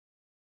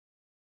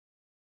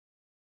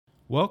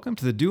Welcome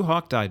to the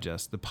Duhawk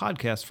Digest, the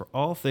podcast for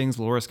all things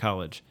Loras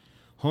College.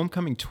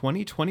 Homecoming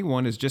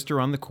 2021 is just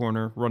around the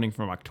corner, running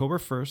from October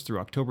 1st through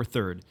October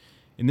 3rd.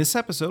 In this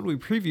episode, we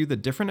preview the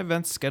different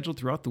events scheduled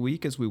throughout the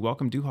week as we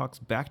welcome Duhawks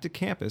back to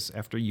campus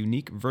after a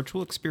unique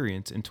virtual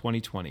experience in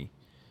 2020.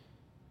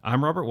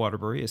 I'm Robert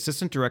Waterbury,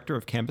 Assistant Director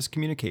of Campus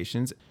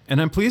Communications,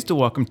 and I'm pleased to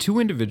welcome two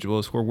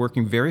individuals who are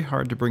working very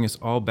hard to bring us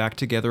all back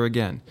together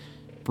again.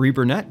 Bree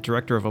Burnett,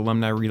 Director of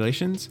Alumni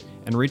Relations,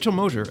 and Rachel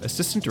Mosier,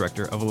 Assistant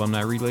Director of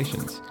Alumni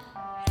Relations.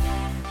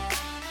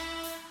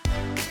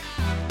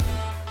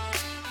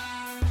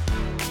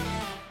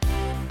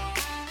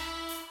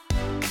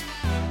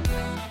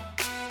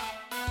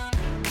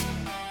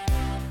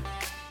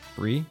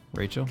 Bree,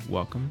 Rachel,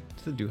 welcome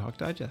to the Duhawk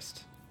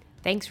Digest.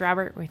 Thanks,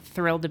 Robert. We're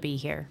thrilled to be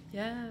here.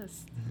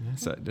 Yes.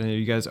 So,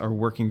 you guys are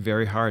working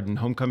very hard, and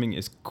homecoming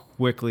is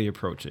quickly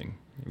approaching.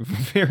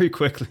 Very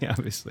quickly,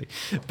 obviously.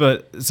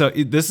 But so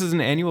this is an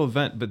annual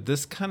event, but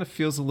this kind of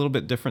feels a little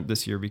bit different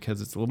this year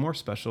because it's a little more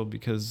special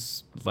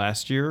because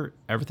last year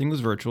everything was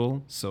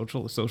virtual,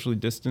 socially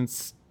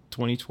distanced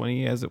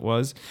 2020 as it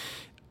was.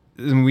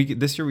 And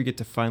this year we get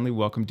to finally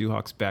welcome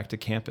Duhawks back to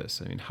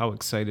campus. I mean, how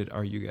excited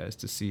are you guys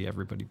to see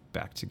everybody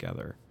back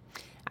together?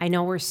 I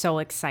know we're so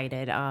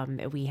excited.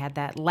 We had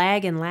that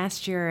lag in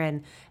last year,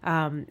 and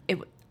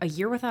a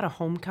year without a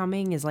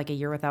homecoming is like a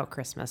year without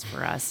Christmas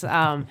for us.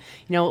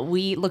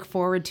 We look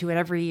forward to it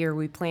every year.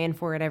 We plan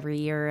for it every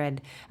year.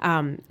 And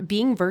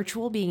being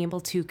virtual, being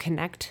able to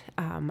connect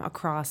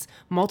across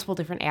multiple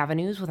different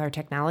avenues with our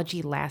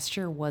technology last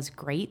year was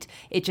great.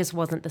 It just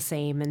wasn't the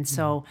same. And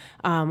so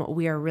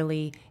we are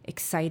really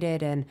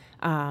excited and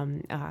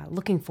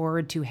looking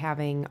forward to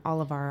having all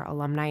of our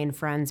alumni and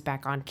friends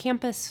back on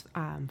campus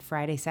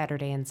Friday,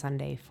 Saturday, and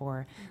Sunday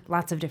for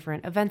lots of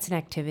different events and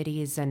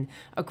activities, and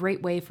a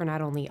great way for not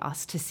only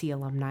us to see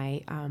alumni,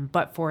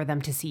 but for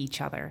them to see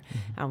each other.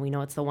 We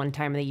know it's the one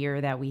time of the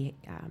year that we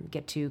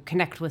get to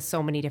connect with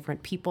so many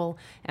different people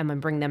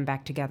and bring them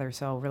back together.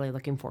 So really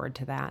looking forward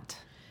to that.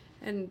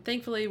 And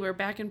thankfully we're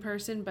back in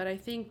person, but I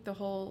think the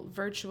whole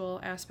virtual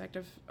aspect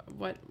of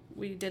what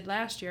we did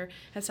last year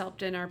has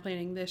helped in our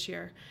planning this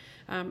year.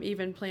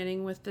 Even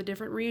planning with the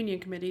different reunion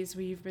committees,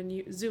 we've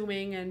been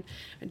Zooming and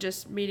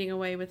just meeting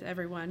away with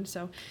everyone.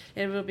 So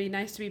it will be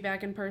nice to be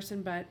back in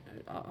person, but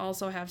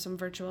also have some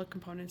virtual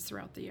components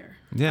throughout the year.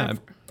 Yeah,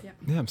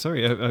 I'm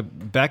sorry.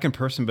 Back in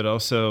person, but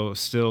also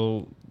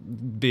still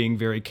being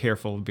very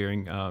careful,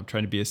 trying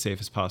to be as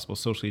safe as possible,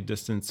 socially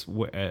distanced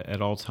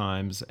at all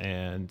times,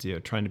 and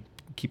trying to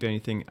keep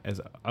anything as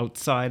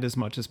outside as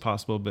much as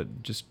possible,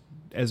 but just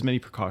as many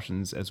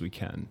precautions as we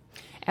can.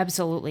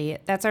 Absolutely.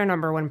 That's our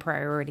number one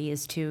priority,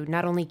 is to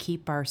not only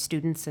keep our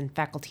students and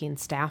faculty and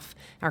staff,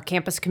 our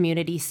campus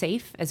community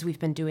safe, as we've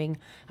been doing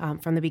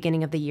from the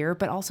beginning of the year,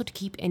 but also to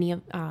keep any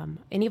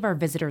of our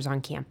visitors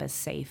on campus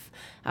safe.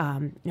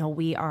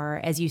 We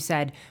are, as you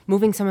said,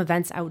 moving some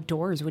events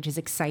outdoors, which is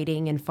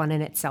exciting and fun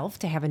in itself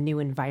to have a new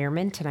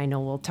environment, and I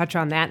know we'll touch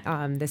on that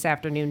this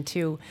afternoon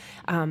too.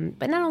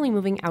 But not only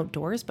moving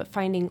outdoors, but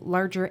finding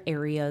larger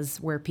areas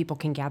where people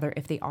can gather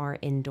if they are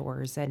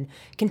indoors, and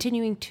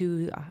continuing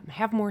to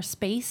have more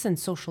space and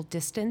social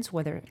distance,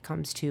 whether it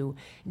comes to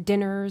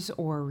dinners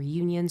or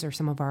reunions or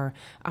some of our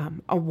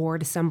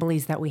award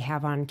assemblies that we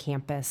have on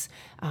campus.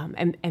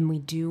 And we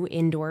do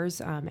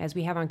indoors, as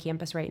we have on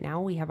campus right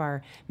now. We have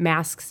our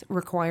masks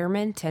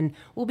requirement, and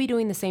we'll be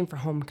doing the same for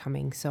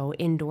homecoming. So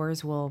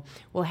indoors we'll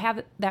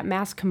have that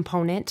mask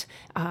component,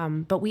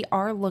 but we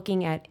are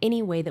looking at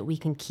any way that we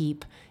can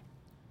keep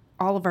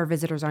all of our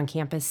visitors on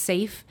campus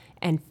safe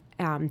and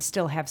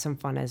still have some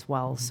fun as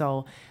well.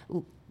 So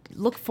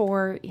look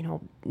for,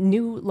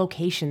 new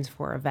locations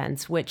for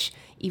events, which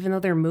even though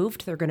they're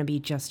moved, they're going to be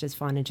just as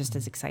fun and just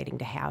as exciting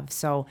to have.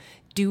 So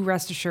do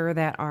rest assured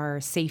that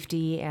our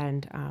safety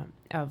and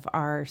of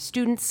our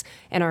students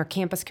and our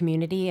campus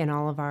community and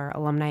all of our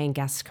alumni and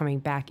guests coming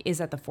back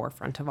is at the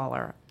forefront of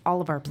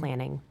all of our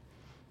planning.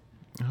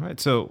 All right.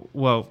 So,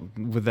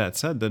 with that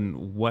said,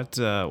 then what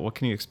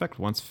can you expect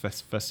once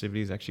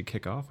festivities actually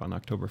kick off on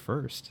October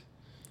 1st?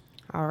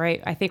 All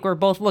right. I think we're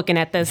both looking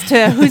at this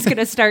to who's going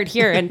to start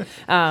here. And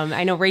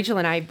I know Rachel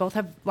and I both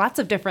have lots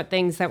of different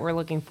things that we're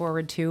looking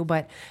forward to,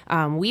 but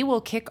we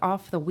will kick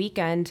off the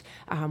weekend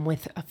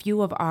with a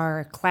few of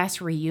our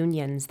class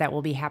reunions that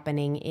will be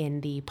happening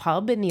in the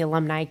pub in the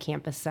Alumni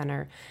Campus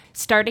Center.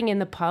 Starting in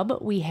the pub,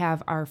 we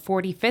have our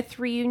 45th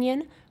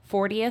reunion,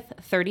 40th,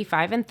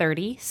 35, and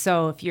 30.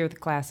 So if you're the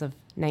class of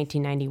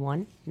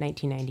 1991,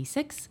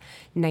 1996,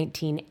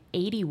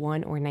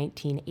 1981, or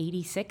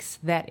 1986.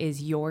 That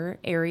is your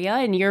area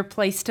and your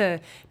place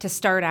to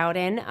start out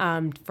in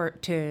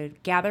to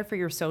gather for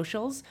your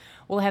socials.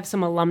 We'll have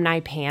some alumni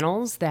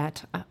panels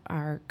that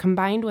are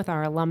combined with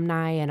our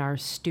alumni and our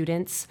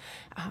students,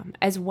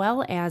 as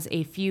well as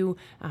a few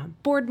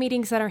board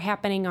meetings that are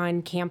happening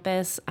on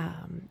campus,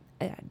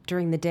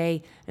 during the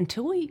day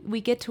until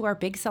we get to our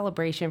big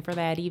celebration for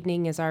that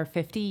evening is our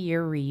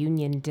 50-year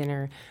reunion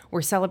dinner.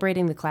 We're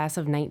celebrating the class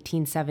of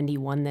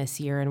 1971 this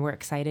year, and we're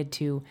excited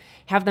to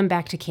have them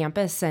back to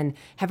campus and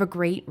have a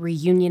great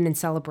reunion and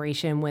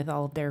celebration with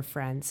all of their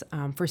friends.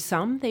 For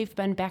some, they've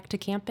been back to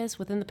campus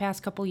within the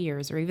past couple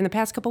years or even the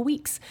past couple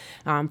weeks.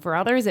 For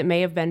others, it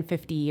may have been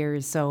 50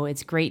 years, so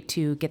it's great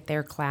to get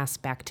their class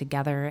back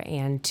together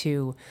and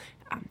to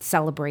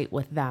celebrate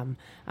with them.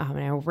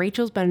 Now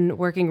Rachel's been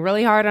working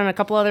really hard on a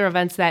couple other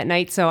events that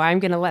night, so I'm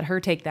going to let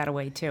her take that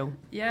away too.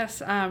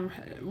 Yes,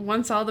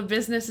 once all the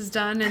business is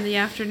done in the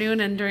afternoon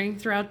and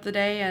throughout the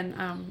day, and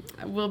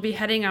we'll be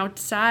heading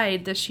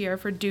outside this year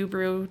for Do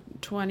Brew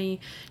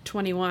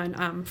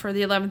 2021 for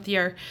the 11th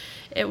year.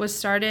 It was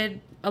started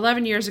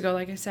 11 years ago,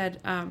 like I said,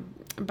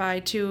 by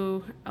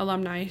two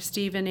alumni,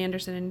 Stephen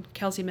Anderson and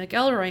Kelsey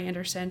McElroy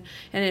Anderson,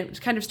 and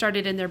it kind of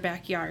started in their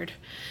backyard.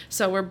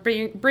 So we're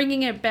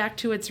bringing it back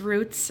to its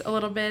roots a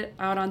little bit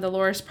out on the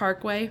Loris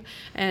Parkway,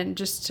 and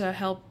just to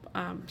help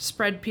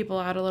spread people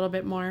out a little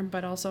bit more,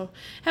 but also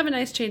have a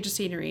nice change of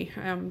scenery.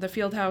 The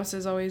field house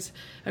is always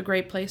a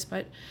great place,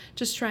 but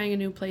just trying a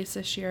new place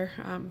this year.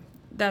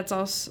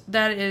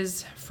 That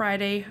is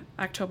Friday,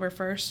 October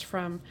 1st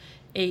from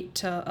 8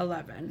 to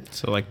 11.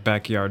 So like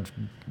backyard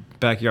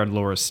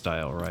Loris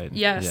style, right?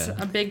 Yes,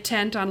 yeah. A big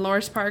tent on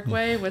Loris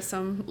Parkway with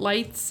some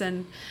lights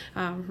and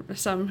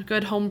some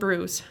good home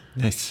brews.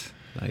 Nice.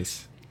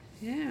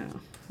 Yeah,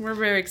 we're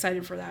very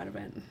excited for that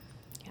event.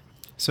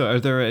 So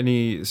are there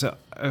any, so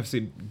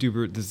obviously Do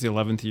Brew, this is the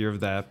 11th year of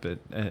that, but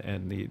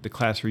and the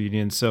class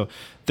reunions. So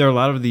there are a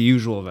lot of the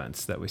usual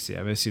events that we see.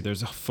 Obviously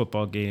there's a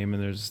football game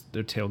and there's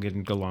tailgating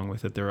to go along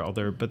with it. There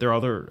are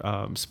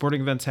other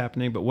sporting events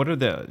happening, but what are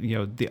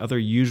the other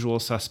usual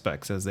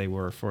suspects as they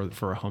were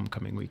for a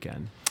homecoming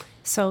weekend?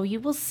 So you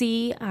will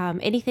see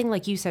anything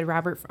like you said,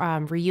 Robert,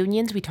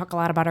 reunions. We talk a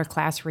lot about our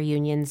class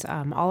reunions.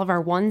 All of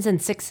our 1s and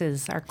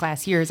 6s, our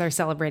class years, are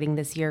celebrating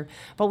this year.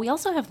 But we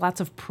also have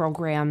lots of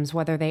programs,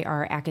 whether they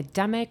are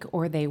academic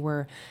or they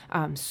were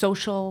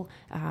social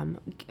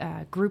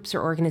groups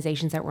or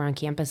organizations that were on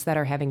campus that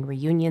are having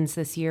reunions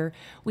this year.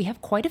 We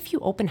have quite a few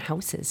open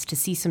houses to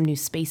see some new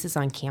spaces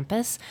on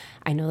campus.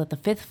 I know that the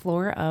 5th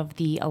floor of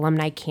the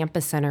Alumni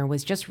Campus Center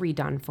was just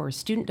redone for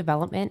student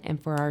development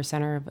and for our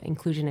Center of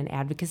Inclusion and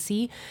Advocacy.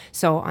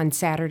 So on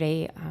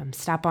Saturday,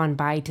 stop on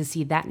by to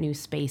see that new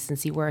space and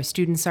see where our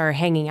students are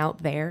hanging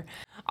out there.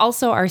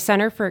 Also, our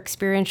Center for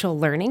Experiential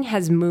Learning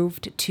has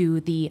moved to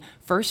the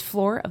 1st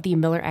floor of the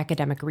Miller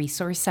Academic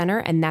Resource Center,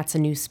 and that's a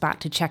new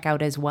spot to check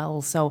out as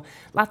well. So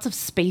lots of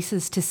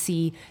spaces to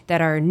see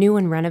that are new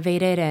and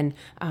renovated and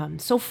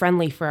so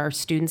friendly for our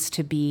students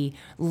to be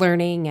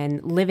learning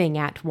and living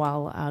at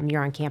while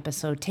you're on campus.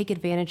 So take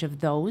advantage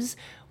of those.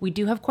 We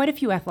do have quite a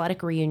few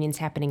athletic reunions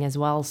happening as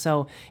well.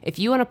 So if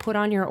you want to put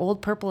on your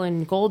old purple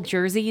and gold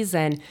jerseys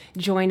and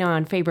join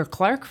on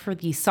Faber-Clark for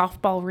the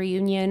softball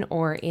reunion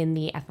or in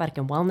the Athletic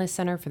and Wellness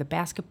Center for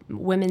the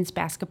women's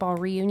basketball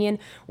reunion,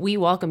 we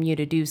welcome you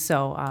to do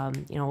so.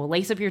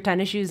 Lace up your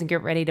tennis shoes and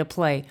get ready to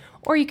play.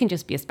 Or you can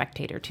just be a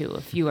spectator too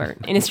if you are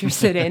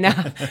interested in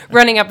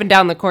running up and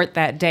down the court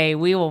that day.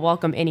 We will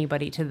welcome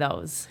anybody to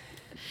those.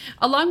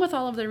 Along with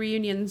all of the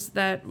reunions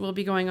that will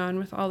be going on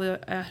with all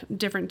the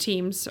different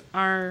teams,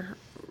 our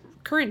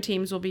current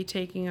teams will be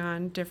taking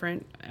on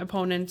different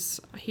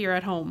opponents here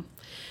at home.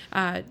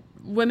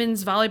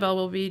 Women's volleyball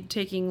will be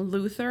taking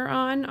Luther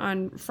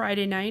on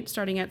Friday night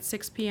starting at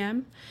 6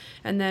 p.m.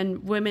 And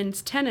then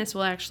women's tennis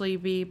will actually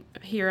be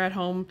here at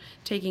home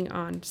taking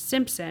on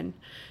Simpson,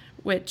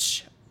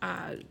 which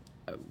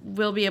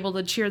we'll be able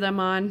to cheer them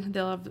on.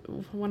 They'll have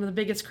one of the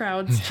biggest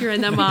crowds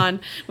cheering them on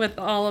with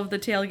all of the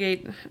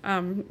tailgate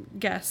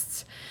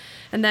guests.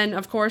 And then,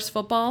 of course,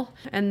 football.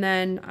 And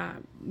then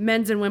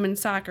men's and women's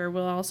soccer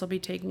will also be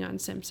taking on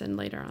Simpson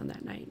later on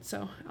that night.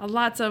 So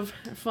lots of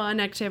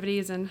fun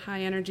activities and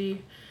high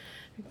energy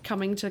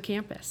coming to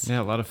campus.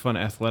 Yeah, a lot of fun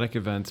athletic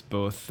events,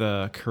 both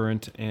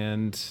current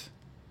and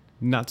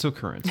not so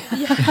current.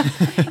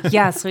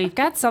 Yeah, so we've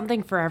got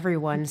something for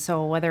everyone.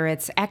 So whether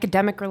it's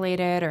academic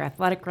related or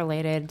athletic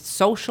related,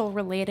 social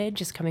related,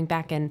 just coming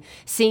back and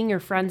seeing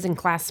your friends and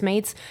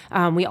classmates.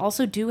 We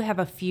also do have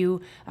a few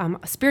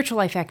spiritual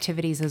life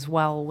activities as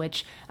well,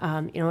 which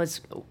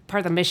is part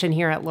of the mission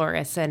here at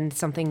Loris and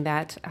something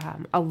that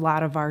a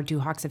lot of our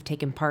Duhawks have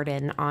taken part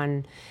in.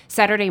 On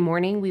Saturday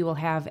morning, we will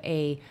have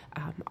a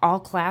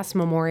all-class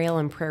memorial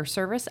and prayer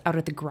service out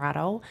at the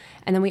Grotto.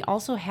 And then we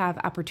also have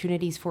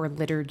opportunities for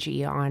liturgy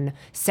on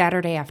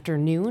Saturday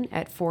afternoon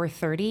at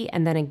 4:30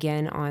 and then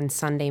again on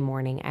Sunday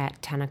morning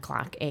at 10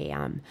 o'clock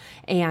a.m.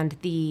 And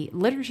the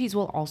liturgies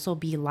will also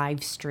be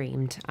live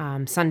streamed.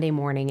 Sunday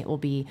morning it will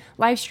be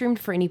live streamed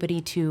for anybody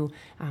to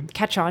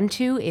catch on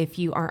to if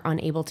you are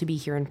unable to be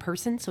here in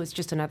person. So it's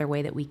just another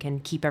way that we can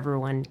keep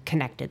everyone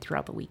connected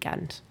throughout the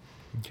weekend.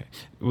 Okay.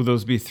 Will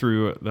those be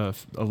through the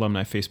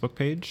alumni Facebook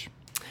page?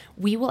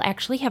 We will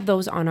actually have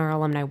those on our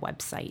alumni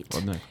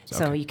website.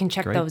 So you can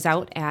check those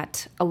out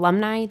at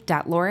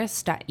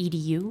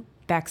alumni.loris.edu/Facebook.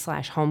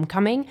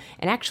 homecoming.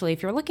 And actually,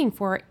 if you're looking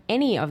for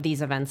any of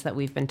these events that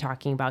we've been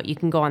talking about, you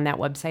can go on that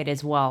website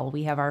as well.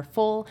 We have our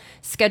full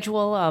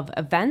schedule of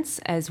events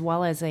as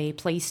well as a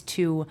place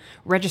to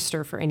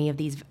register for any of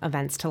these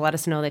events to let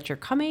us know that you're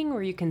coming,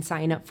 or you can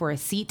sign up for a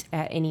seat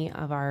at any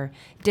of our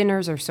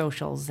dinners or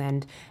socials.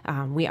 And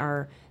we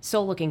are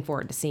so looking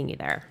forward to seeing you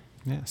there.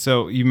 Yeah.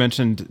 So you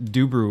mentioned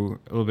Do Brew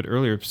a little bit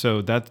earlier.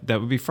 So that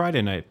would be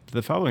Friday night.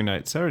 The following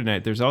night, Saturday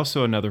night, there's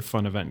also another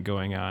fun event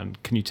going on.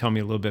 Can you tell me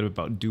a little bit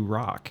about Do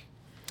Rock?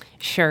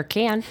 Sure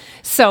can.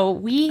 So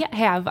we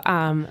have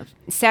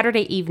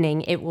Saturday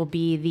evening, it will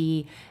be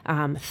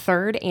the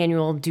third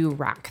annual Do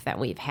Rock that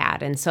we've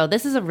had. And so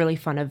this is a really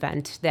fun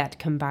event that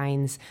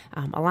combines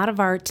a lot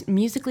of our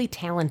musically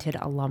talented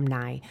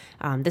alumni.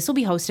 This will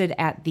be hosted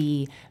at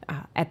the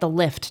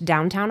Lift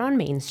downtown on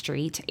Main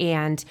Street.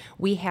 And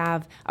we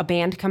have a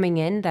band coming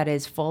in that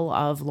is full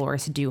of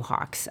Loras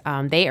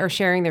Doohawks. They are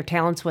sharing their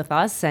talents with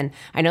us. And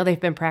I know they've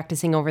been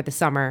practicing over the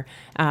summer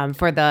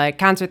for the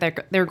concert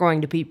that they're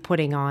going to be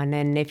putting on.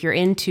 And if you're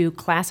into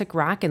classic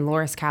rock in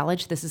Loras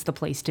College, this is the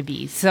place to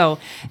be. So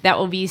that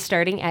will be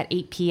starting at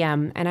 8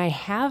 p.m. And I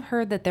have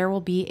heard that there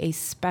will be a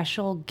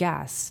special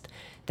guest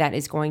that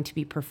is going to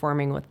be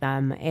performing with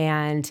them.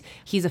 And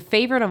he's a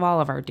favorite of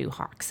all of our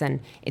Doohawks.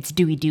 And it's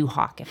Dewey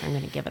Doohawk, if I'm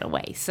going to give it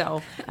away.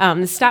 So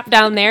stop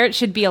down there. It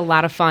should be a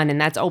lot of fun.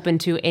 And that's open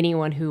to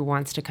anyone who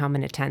wants to come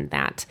and attend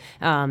that.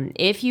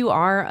 If you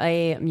are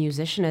a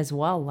musician as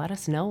well, let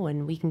us know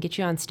and we can get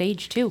you on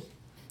stage too.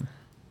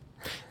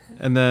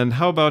 And then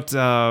how about,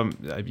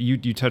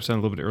 you touched on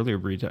a little bit earlier,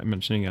 Bree,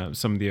 mentioning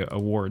some of the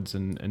awards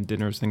and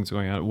dinners, things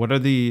going on. What are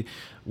the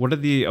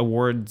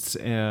awards,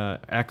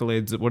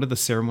 accolades, what are the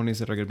ceremonies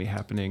that are going to be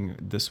happening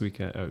this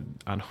weekend,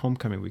 on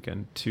homecoming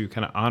weekend, to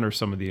kind of honor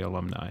some of the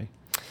alumni?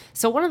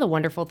 So one of the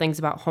wonderful things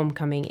about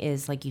homecoming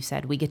is, like you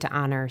said, we get to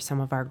honor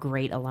some of our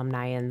great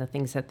alumni and the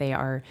things that they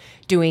are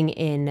doing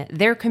in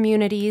their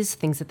communities,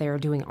 things that they are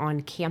doing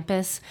on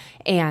campus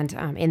and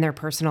in their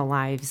personal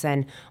lives.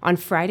 And on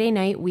Friday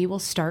night, we will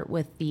start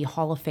with the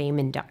Hall of Fame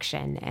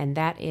induction, and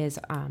that is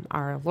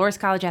our Loras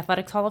College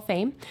Athletics Hall of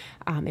Fame.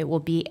 It will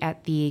be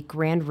at the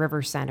Grand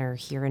River Center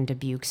here in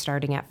Dubuque,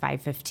 starting at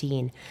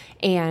 5:15.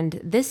 And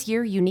this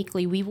year,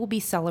 uniquely, we will be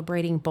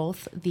celebrating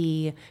both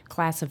the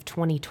class of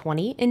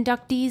 2020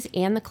 inductees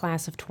and the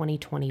class of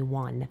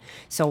 2021.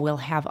 So we'll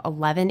have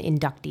 11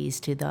 inductees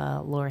to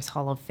the Loras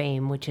Hall of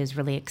Fame, which is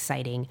really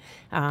exciting.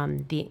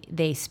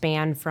 They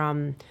span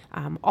from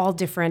all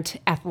different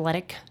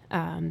athletic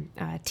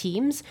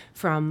teams,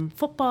 from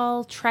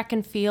football, track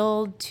and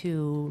field,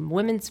 to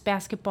women's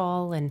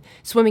basketball and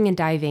swimming and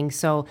diving.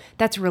 So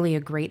that's really a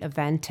great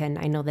event, and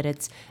I know that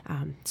it's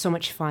so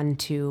much fun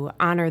to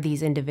honor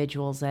these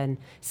individuals and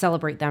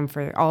celebrate them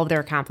for all of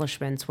their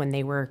accomplishments when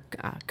they were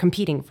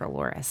competing for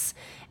Loras.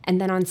 And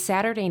then on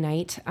Saturday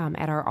night,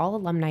 at our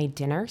all-alumni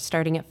dinner,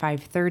 starting at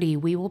 5:30,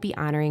 we will be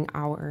honoring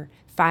our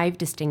 5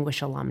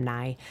 distinguished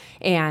alumni.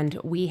 And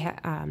we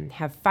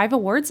have 5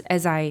 awards.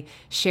 As I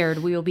shared,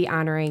 we will be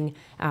honoring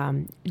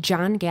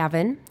John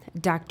Gavin,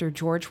 Dr.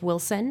 George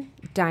Wilson,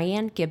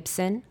 Diane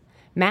Gibson,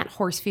 Matt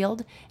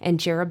Horsfield, and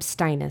Jarob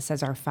Steinis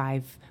as our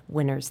 5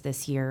 winners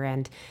this year.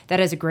 And that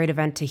is a great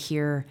event to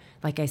hear,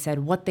 like I said,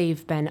 what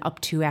they've been up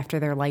to after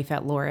their life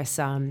at Loras.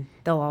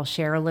 They'll all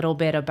share a little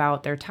bit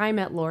about their time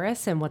at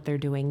Loras and what they're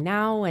doing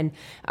now. And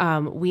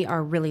we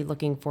are really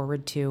looking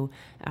forward to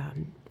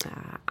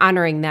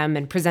honoring them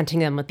and presenting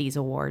them with these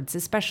awards,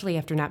 especially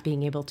after not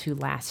being able to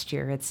last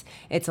year.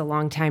 It's a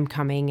long time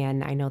coming,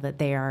 and I know that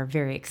they are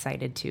very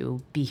excited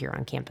to be here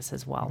on campus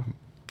as well.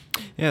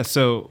 Yeah,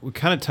 so we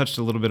kind of touched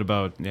a little bit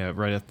about,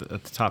 right at the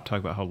top, talk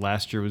about how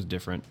last year was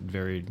different,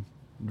 very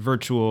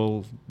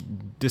virtual,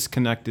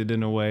 disconnected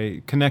in a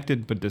way,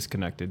 connected but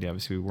disconnected.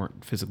 Obviously, we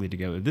weren't physically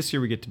together. This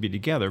year we get to be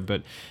together,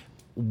 but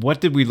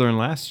what did we learn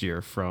last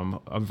year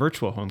from a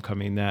virtual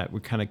homecoming that we're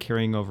kind of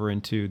carrying over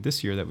into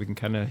this year that we can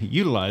kind of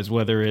utilize,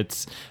 whether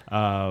it's,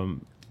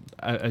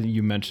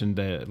 you mentioned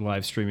the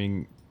live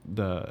streaming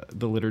the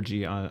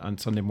liturgy on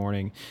Sunday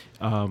morning.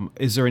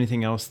 Is there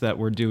anything else that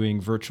we're doing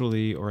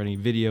virtually, or any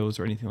videos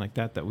or anything like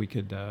that we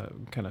could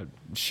kind of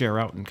share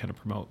out and kind of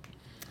promote?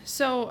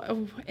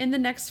 So in the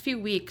next few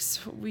weeks,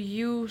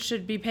 you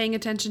should be paying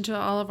attention to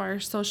all of our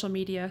social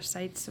media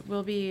sites.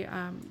 We'll be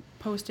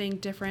posting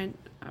different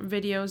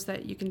videos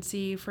that you can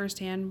see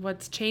firsthand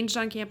what's changed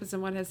on campus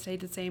and what has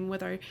stayed the same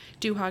with our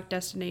Doohawk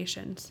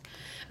destinations.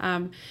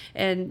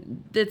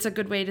 And it's a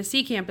good way to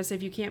see campus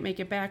if you can't make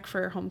it back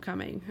for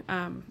homecoming.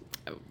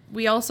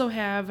 We also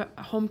have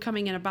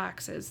homecoming in a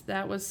boxes.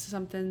 That was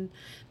something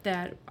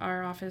that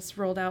our office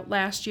rolled out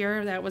last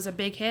year. That was a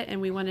big hit,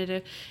 and we wanted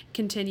to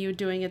continue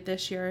doing it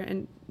this year.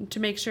 And to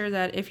make sure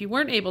that if you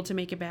weren't able to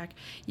make it back,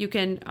 you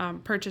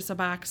can purchase a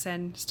box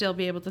and still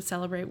be able to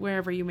celebrate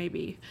wherever you may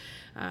be.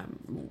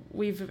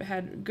 We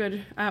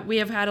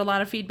have had a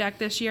lot of feedback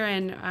this year,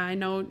 and I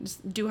know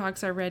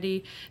Duhawks are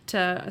ready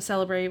to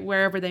celebrate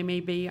wherever they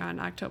may be on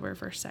October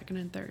 1st, 2nd,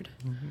 and 3rd.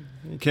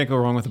 You can't go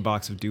wrong with a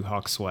box of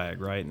Duhawk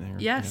swag, right?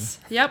 Yes.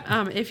 Yep.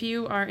 If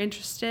you are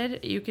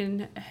interested, you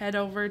can head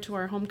over to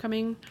our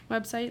homecoming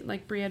website,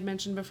 like Bree had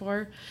mentioned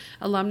before,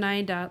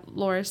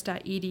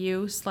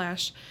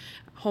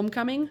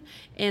 alumni.loras.edu/homecoming,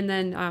 and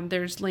then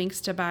there's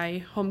links to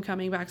buy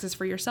homecoming boxes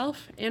for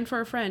yourself and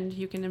for a friend.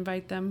 You can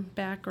invite them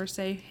back or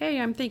say, hey,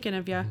 I'm thinking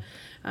of you,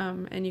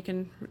 and you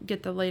can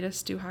get the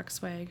latest Duhawk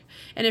swag.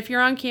 And if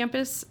you're on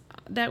campus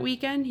that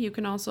weekend, you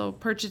can also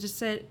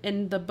purchase it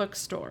in the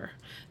bookstore.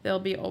 They'll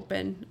be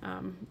open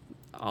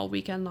all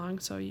weekend long,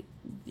 so you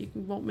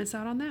won't miss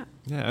out on that.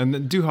 Yeah, and the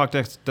Duhawk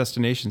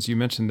destinations, you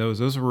mentioned those.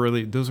 Those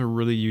are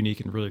really unique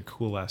and really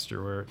cool last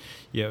year, where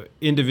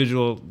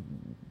individual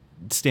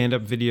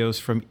stand-up videos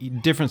from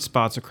different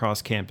spots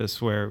across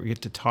campus, where we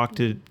get to talk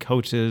to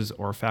coaches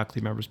or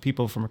faculty members,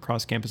 people from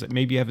across campus that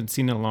maybe you haven't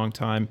seen in a long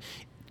time,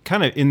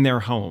 kind of in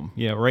their home,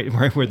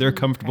 right where they're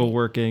comfortable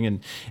working,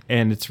 and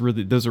it's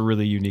really, those are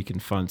really unique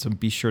and fun. So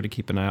be sure to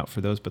keep an eye out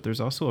for those. But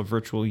there's also a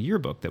virtual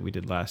yearbook that we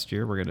did last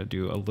year. We're going to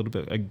do a little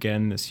bit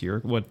again this year.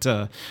 What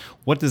does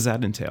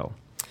that entail?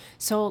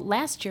 So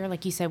last year,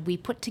 like you said, we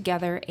put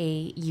together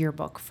a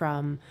yearbook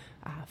from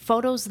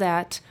photos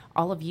that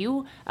all of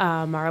you,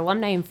 our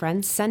alumni and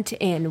friends, sent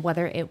in,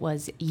 whether it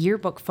was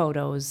yearbook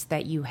photos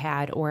that you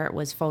had, or it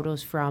was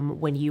photos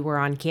from when you were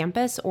on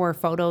campus, or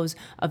photos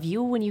of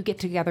you when you get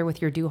together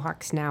with your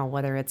Duhawks now,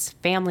 whether it's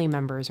family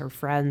members or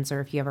friends,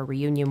 or if you have a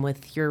reunion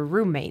with your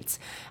roommates.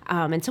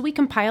 And so we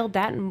compiled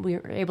that, and we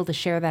were able to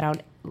share that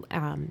out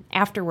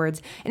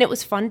afterwards. And it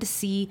was fun to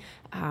see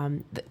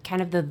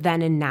kind of the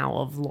then and now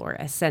of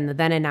Loras, and the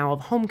then and now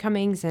of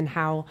homecomings, and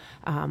how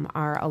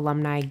our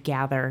alumni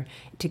gather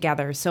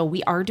together. So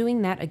we are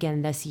doing that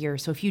again this year.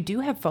 So if you do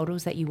have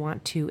photos that you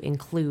want to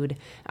include,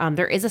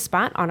 there is a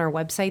spot on our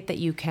website that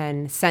you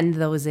can send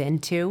those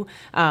into.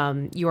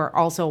 You are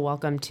also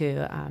welcome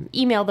to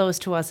email those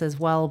to us as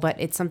well, but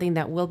it's something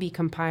that we'll be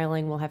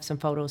compiling. We'll have some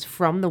photos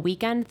from the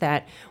weekend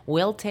that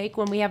we'll take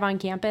when we have on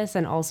campus,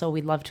 and also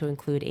we'd love to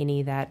include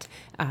any that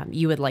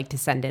you would like to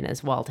send in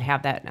as well, to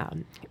have that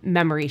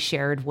memory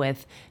shared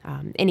with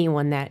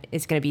anyone that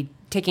is going to be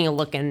taking a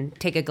look and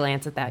take a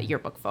glance at that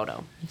yearbook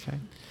photo. Okay.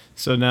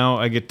 So now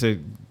I get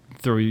to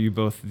throw you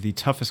both the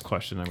toughest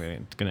question I'm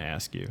going to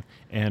ask you.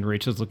 And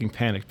Rachel's looking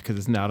panicked because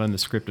it's not on the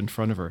script in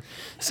front of her.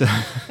 So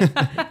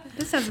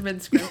this hasn't been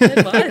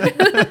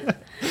scripted,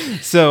 but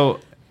so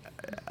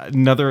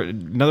another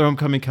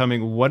homecoming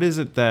coming. What is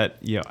it that,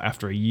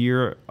 after a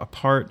year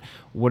apart,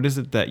 what is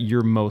it that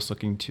you're most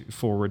looking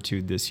forward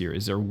to this year?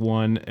 Is there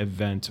one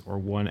event or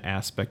one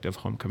aspect of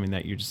homecoming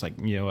that you're just like,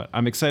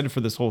 I'm excited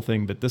for this whole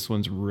thing, but this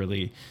one's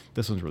really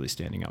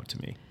standing out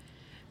to me?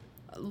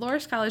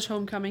 Loras College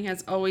Homecoming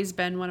has always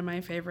been one of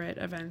my favorite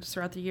events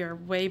throughout the year,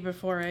 way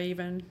before I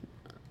even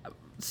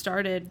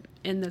started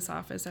in this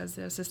office as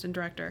the assistant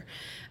director.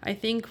 I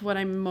think what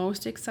I'm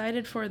most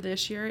excited for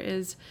this year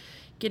is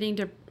getting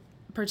to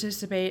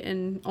participate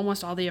in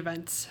almost all the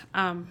events.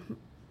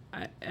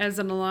 As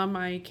an alum,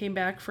 I came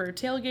back for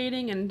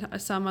tailgating and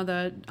some of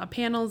the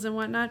panels and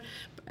whatnot,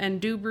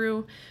 and Do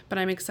Brew, but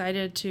I'm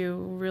excited to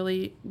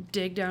really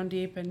dig down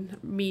deep and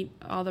meet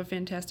all the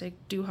fantastic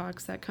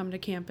Duhawks that come to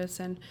campus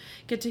and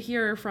get to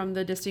hear from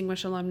the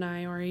distinguished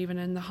alumni, or even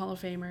in the Hall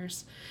of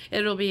Famers.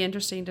 It'll be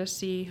interesting to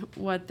see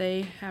what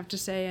they have to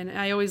say, and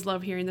I always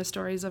love hearing the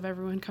stories of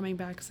everyone coming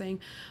back saying,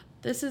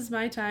 this is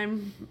my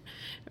time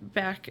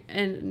back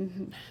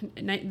in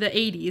the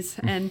 80s,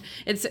 and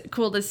it's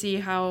cool to see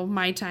how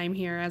my time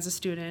here as a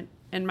student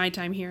and my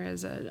time here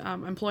as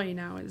an employee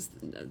now is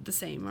the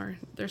same, or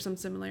there's some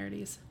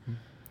similarities.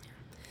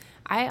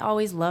 I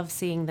always love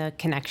seeing the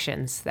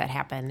connections that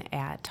happen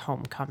at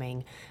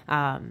homecoming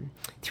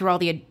through all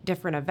the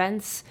different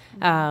events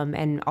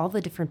and all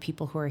the different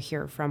people who are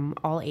here from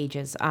all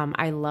ages.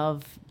 I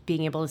love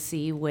being able to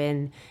see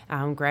when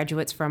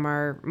graduates from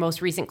our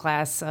most recent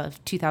class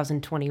of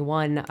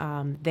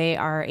 2021, they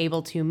are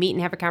able to meet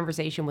and have a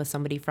conversation with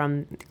somebody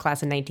from the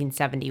class of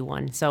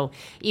 1971. So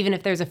even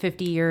if there's a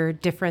 50-year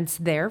difference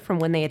there from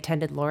when they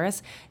attended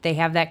Loras, they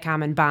have that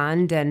common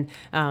bond, and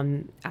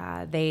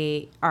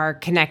they are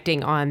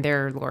connecting on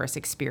their Loras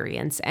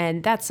experience.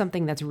 And that's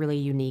something that's really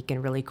unique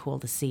and really cool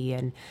to see.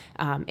 And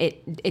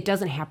it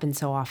doesn't happen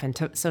so often.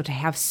 So to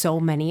have so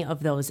many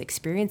of those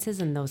experiences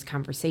and those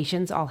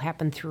conversations all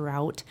happen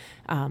throughout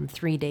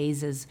 3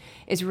 days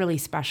is really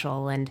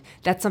special. And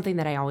that's something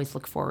that I always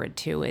look forward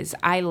to. Is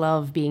I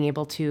love being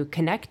able to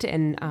connect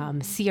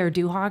and see our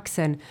Duhawks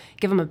and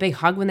give them a big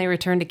hug when they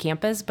return to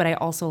campus. But I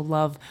also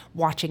love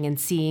watching and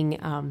seeing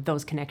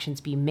those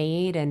connections be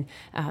made, and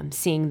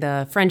seeing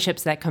the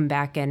friendships that come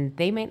back, and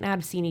they might not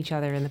have seen each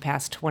other in the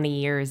past 20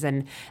 years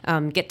and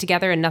get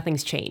together and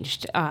nothing's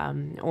changed.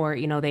 Or,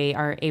 they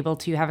are able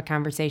to have a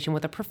conversation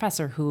with a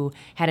professor who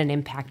had an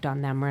impact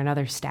on them, or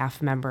another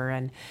staff member.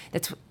 And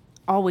that's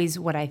always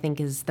what I think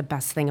is the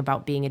best thing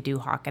about being a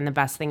Duhawk, and the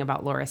best thing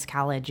about Loras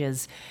College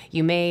is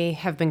you may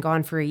have been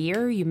gone for a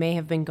year, you may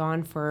have been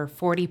gone for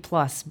 40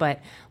 plus, but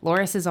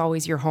Loras is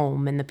always your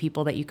home, and the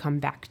people that you come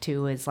back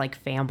to is like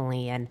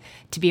family. And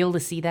to be able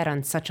to see that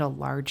on such a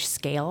large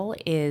scale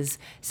is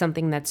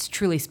something that's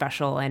truly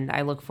special, and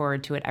I look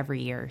forward to it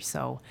every year.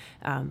 So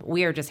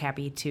we are just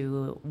happy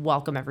to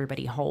welcome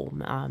everybody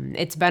home.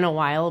 It's been a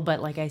while,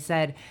 but like I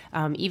said,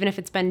 even if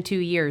it's been 2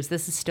 years,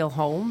 this is still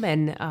home,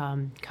 and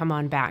come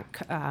on back.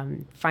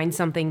 Find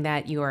something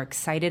that you are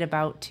excited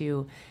about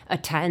to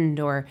attend,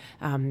 or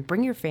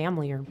bring your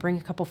family or bring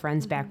a couple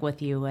friends back with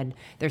you. And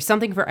there's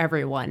something for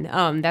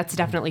everyone. That's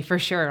definitely for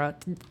sure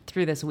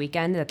through this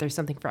weekend, that there's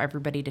something for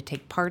everybody to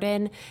take part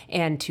in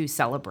and to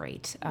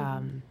celebrate.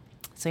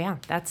 So yeah,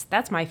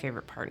 that's my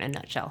favorite part in a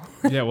nutshell.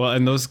 Yeah, well,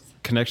 and those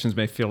connections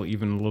may feel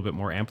even a little bit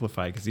more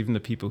amplified, because even the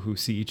people who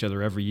see each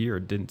other every year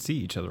didn't see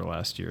each other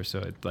last year. So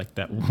it, like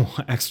that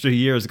extra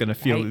year is going to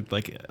feel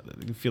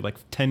like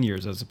 10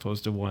 years as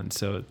opposed to 1.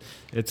 So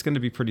it's going to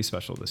be pretty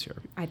special this year.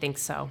 I think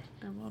so.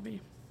 It will be.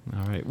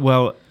 All right.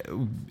 Well,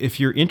 if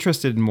you're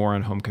interested in more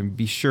on homecoming,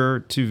 be sure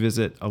to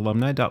visit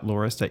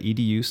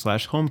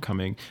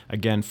alumni.loras.edu/homecoming.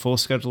 Again, full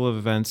schedule of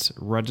events,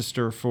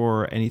 register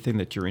for anything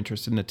that you're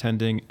interested in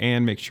attending,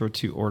 and make sure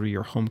to order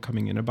your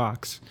homecoming in a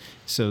box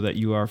so that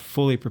you are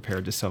fully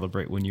prepared to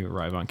celebrate when you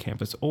arrive on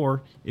campus,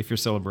 or if you're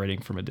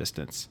celebrating from a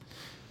distance.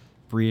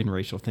 Bree and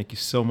Rachel, thank you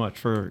so much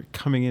for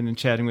coming in and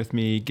chatting with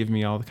me, giving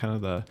me all the kind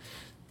of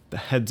the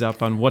heads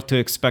up on what to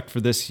expect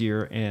for this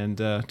year, and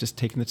just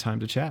taking the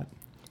time to chat.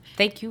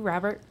 Thank you,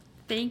 Robert.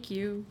 Thank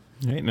you.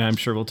 Right, and I'm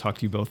sure we'll talk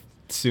to you both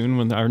soon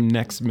when our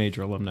next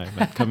major alumni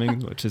event coming,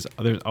 which is,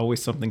 there's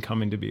always something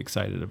coming to be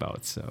excited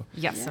about. So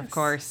Yes, of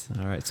course.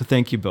 All right, so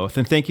thank you both.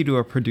 And thank you to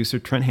our producer,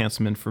 Trent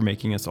Hanselman, for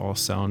making us all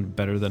sound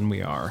better than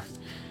we are.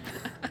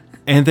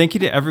 And thank you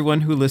to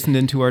everyone who listened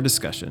into our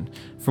discussion.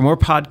 For more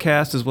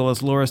podcasts, as well as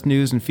Loras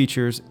news and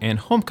features and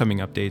homecoming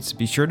updates,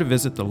 be sure to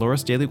visit the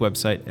Loras Daily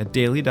website at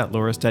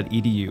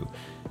daily.loras.edu.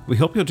 We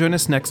hope you'll join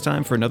us next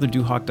time for another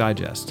Duhawk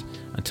Digest.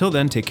 Until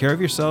then, take care of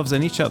yourselves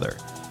and each other,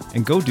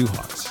 and go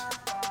Duhawks.